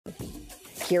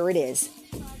here it is.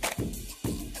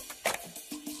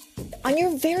 On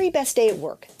your very best day at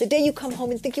work, the day you come home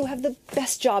and think you have the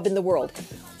best job in the world,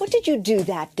 what did you do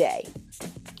that day?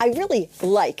 I really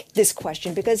like this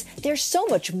question because there's so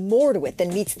much more to it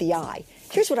than meets the eye.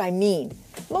 Here's what I mean.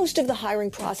 Most of the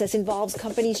hiring process involves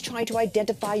companies trying to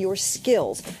identify your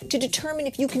skills to determine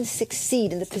if you can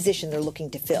succeed in the position they're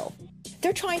looking to fill.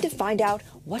 They're trying to find out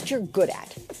what you're good at.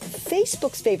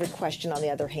 Facebook's favorite question, on the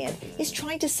other hand, is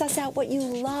trying to suss out what you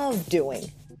love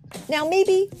doing. Now,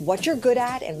 maybe what you're good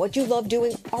at and what you love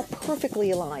doing are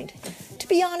perfectly aligned. To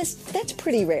be honest, that's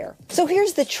pretty rare. So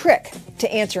here's the trick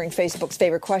to answering Facebook's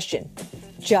favorite question.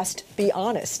 Just be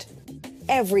honest.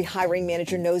 Every hiring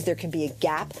manager knows there can be a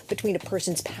gap between a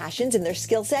person's passions and their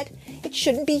skill set. It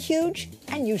shouldn't be huge,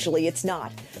 and usually it's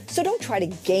not. So don't try to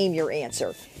game your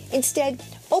answer. Instead,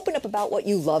 open up about what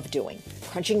you love doing,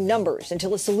 crunching numbers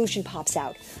until a solution pops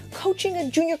out, coaching a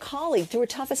junior colleague through a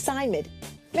tough assignment.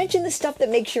 Mention the stuff that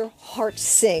makes your heart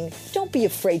sing. Don't be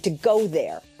afraid to go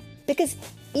there. Because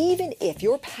even if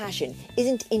your passion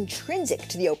isn't intrinsic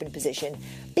to the open position,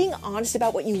 being honest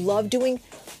about what you love doing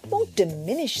won't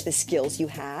diminish the skills you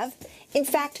have. In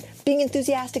fact, being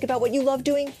enthusiastic about what you love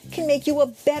doing can make you a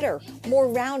better, more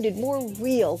rounded, more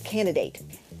real candidate.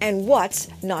 And what's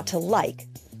not to like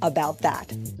about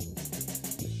that?